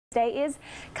Day is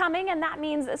coming, and that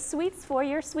means sweets for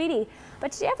your sweetie.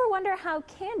 But did you ever wonder how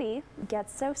candy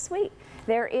gets so sweet?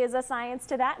 There is a science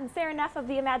to that, and Sarah Neff of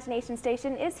the Imagination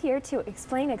Station is here to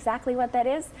explain exactly what that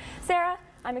is. Sarah,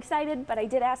 I'm excited, but I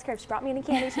did ask her if she brought me any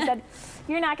candy. She said,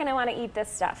 you're not going to want to eat this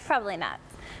stuff. Probably not.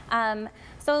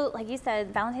 So like you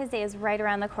said, Valentine's Day is right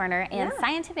around the corner, and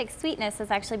Scientific Sweetness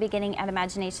is actually beginning at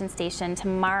Imagination Station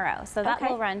tomorrow. So that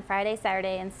will run Friday,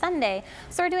 Saturday, and Sunday.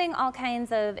 So we're doing all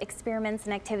kinds of experiments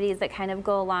and activities that kind of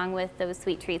go along with those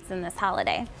sweet treats in this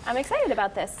holiday. I'm excited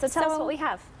about this. So tell us what we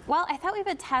have. Well, I thought we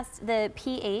would test the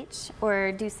pH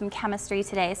or do some chemistry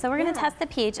today. So we're going to test the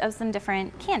pH of some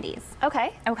different candies.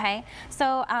 Okay. Okay.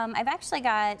 So I've actually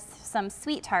got some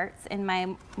sweet tarts in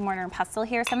my mortar and pestle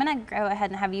here. So I'm going to go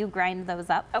ahead and have you grind those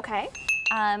up. Okay.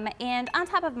 And on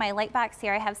top of my light box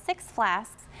here, I have 6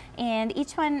 flasks, and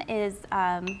each one is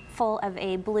full of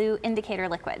a blue indicator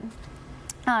liquid.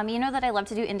 You know that I love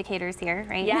to do indicators here,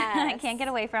 right? Yeah. I can't get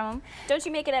away from them. Don't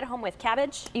you make it at home with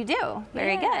cabbage? You do.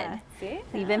 Very good. See?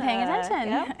 You've been paying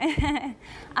attention.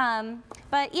 Yep.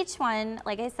 But each one,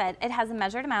 like I said, it has a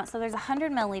measured amount, so there's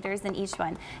 100 milliliters in each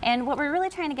one. And what we're really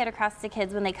trying to get across to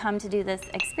kids when they come to do this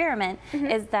experiment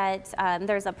is that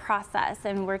there's a process,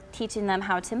 and we're teaching them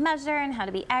how to measure and how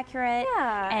to be accurate.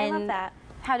 Yeah, and I love that.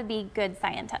 How to be good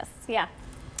scientists. Yeah.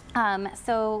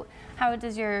 So how do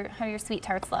your sweet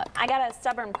tarts look? I got a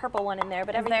stubborn purple one in there,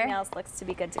 but everything else looks to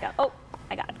be good to go. Oh,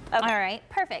 I got it. Okay. All right,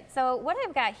 perfect. So what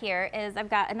I've got here is I've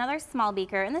got another small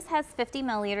beaker, and this has 50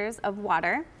 milliliters of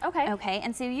water. Okay. Okay,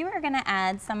 and so you are going to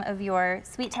add some of your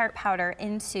sweet tart powder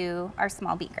into our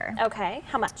small beaker. Okay,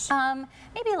 how much?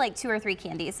 Maybe like 2 or 3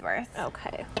 candies worth.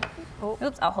 Okay. Oh.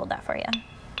 Oops, I'll hold that for you.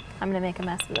 I'm going to make a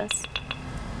mess of this.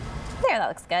 There, that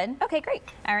looks good. Okay, great.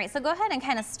 All right, so go ahead and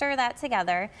kind of stir that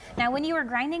together. Now, when you were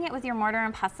grinding it with your mortar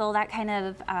and pestle, that kind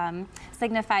of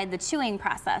signified the chewing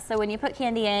process. So when you put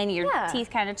candy in, your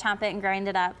teeth kind of chomp it and grind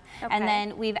it up. Okay. And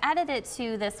then we've added it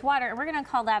to this water, and we're going to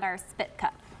call that our spit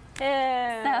cup. Ew.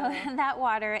 So that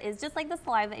water is just like the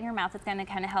saliva in your mouth. It's going to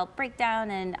kind of help break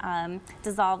down and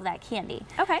dissolve that candy.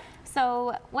 Okay.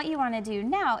 So what you want to do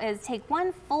now is take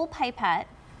 1 full pipette.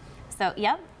 So,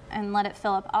 and let it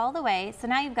fill up all the way. So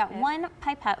now you've got 1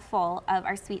 pipette full of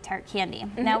our sweet tart candy.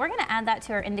 Now we're going to add that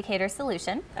to our indicator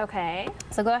solution. Okay.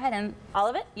 So go ahead and... All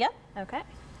of it? Yep. Okay.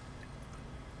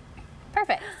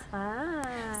 Perfect.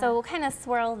 So we'll kind of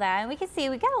swirl that, and we can see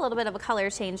we got a little bit of a color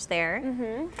change there.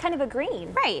 Kind of a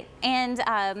green. Right. And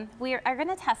we are going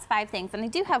to test 5 things, and I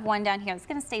do have one down here that's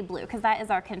going to stay blue because that is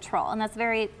our control, and that's a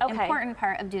very important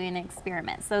part of doing an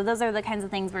experiment. So those are the kinds of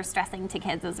things we're stressing to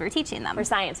kids as we're teaching them. For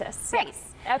scientists. Right. Yes.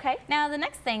 Okay. Now the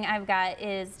next thing I've got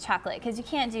is chocolate, because you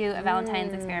can't do a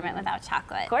Valentine's experiment without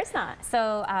chocolate. Of course not.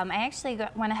 So I actually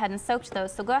went ahead and soaked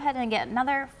those. So go ahead and get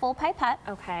another full pipette.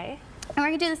 Okay. And we're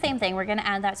going to do the same thing. We're going to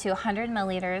add that to 100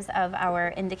 milliliters of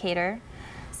our indicator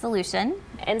solution.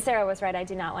 And Sarah was right. I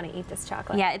do not want to eat this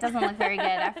chocolate. Yeah, it doesn't look very good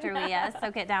after we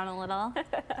soak it down a little.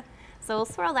 So we'll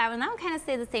swirl that one. That will kind of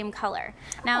stay the same color.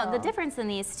 Now, the difference in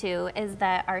these two is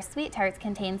that our sweet tarts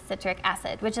contain citric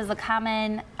acid, which is a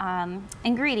common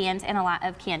ingredient in a lot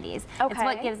of candies. Okay. It's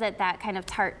what gives it that kind of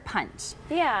tart punch.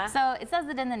 Yeah. So it says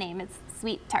it in the name. It's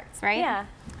sweet tarts, right? Yeah.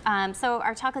 So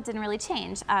our chocolate didn't really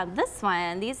change. This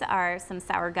one, these are some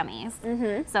sour gummies.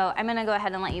 So I'm going to go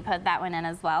ahead and let you put that one in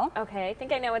as well. Okay. I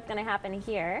think I know what's going to happen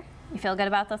here. You feel good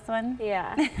about this one?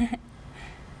 Yeah.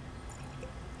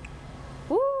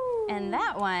 And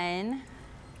that one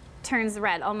turns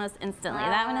red almost instantly.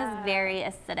 That one is very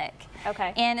acidic.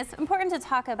 Okay. And it's important to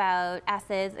talk about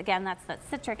acids. Again, that's that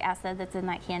citric acid that's in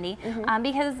that candy,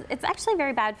 because it's actually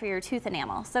very bad for your tooth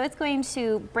enamel. So it's going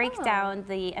to break down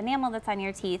the enamel that's on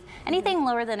your teeth, anything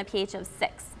lower than a pH of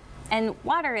 6. And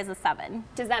water is a 7.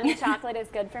 Does that mean chocolate is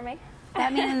good for me?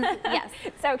 That means, yes.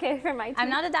 It's okay for my teeth. I'm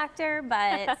not a doctor,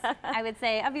 but I would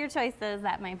say of your choices,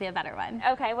 that might be a better one.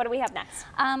 Okay, what do we have next?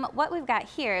 What we've got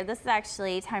here, this is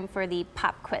actually time for the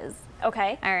pop quiz.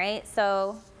 Okay. All right,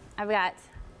 so I've got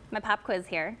my pop quiz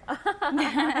here.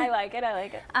 I like it, I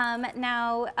like it.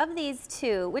 Now, of these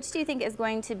two, which do you think is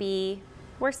going to be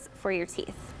worse for your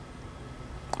teeth?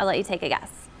 I'll let you take a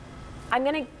guess. I'm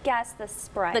going to guess the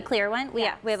Sprite. The clear one?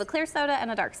 Yes. We have a clear soda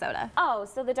and a dark soda. Oh,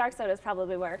 so the dark soda is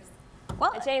probably worse.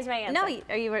 Well, I changed my answer. No,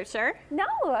 are you sure? No.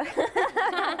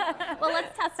 Well,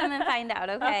 let's test them and find out,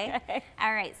 okay? Okay.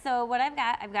 All right, so what I've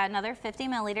got another 50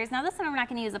 milliliters. Now this one we're not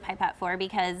going to use a pipette for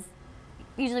because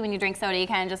usually when you drink soda, you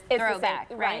kind of just throw it back.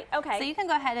 Right, okay. So you can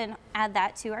go ahead and add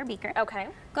that to our beaker. Okay.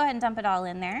 Go ahead and dump it all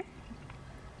in there.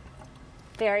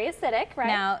 Very acidic, right?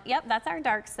 Now, yep, that's our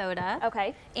dark soda.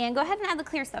 Okay. And go ahead and add the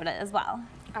clear soda as well.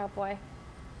 Oh boy.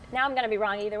 Now I'm going to be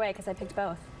wrong either way because I picked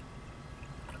both.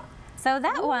 So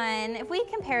that one, if we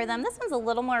compare them, this one's a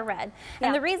little more red.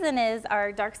 And the reason is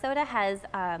our dark soda has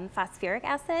phosphoric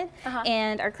acid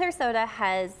and our clear soda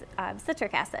has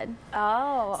citric acid.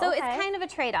 Oh, so it's kind of a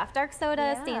trade-off. Dark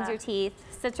soda stains your teeth,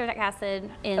 citric acid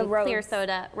in clear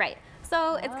soda, right.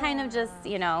 So it's kind of just,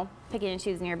 you know, picking and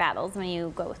choosing your battles when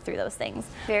you go through those things.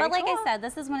 But like I said,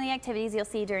 this is one of the activities you'll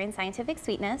see during Scientific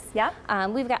Sweetness. Yep.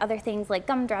 We've got other things like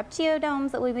gumdrop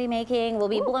geodomes that we'll be making. We'll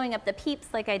be blowing up the peeps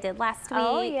like I did last week.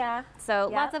 Oh, yeah. So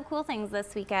lots of cool things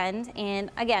this weekend.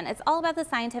 And again, it's all about the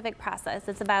scientific process.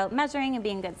 It's about measuring and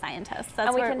being good scientists.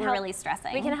 That's what we're really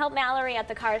stressing. We can help Mallory at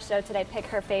the car show today pick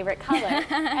her favorite color.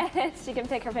 And she can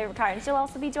pick her favorite car. And she'll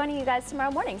also be joining you guys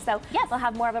tomorrow morning. So we'll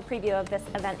have more of a preview of this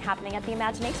event happening at the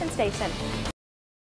Imagination Station.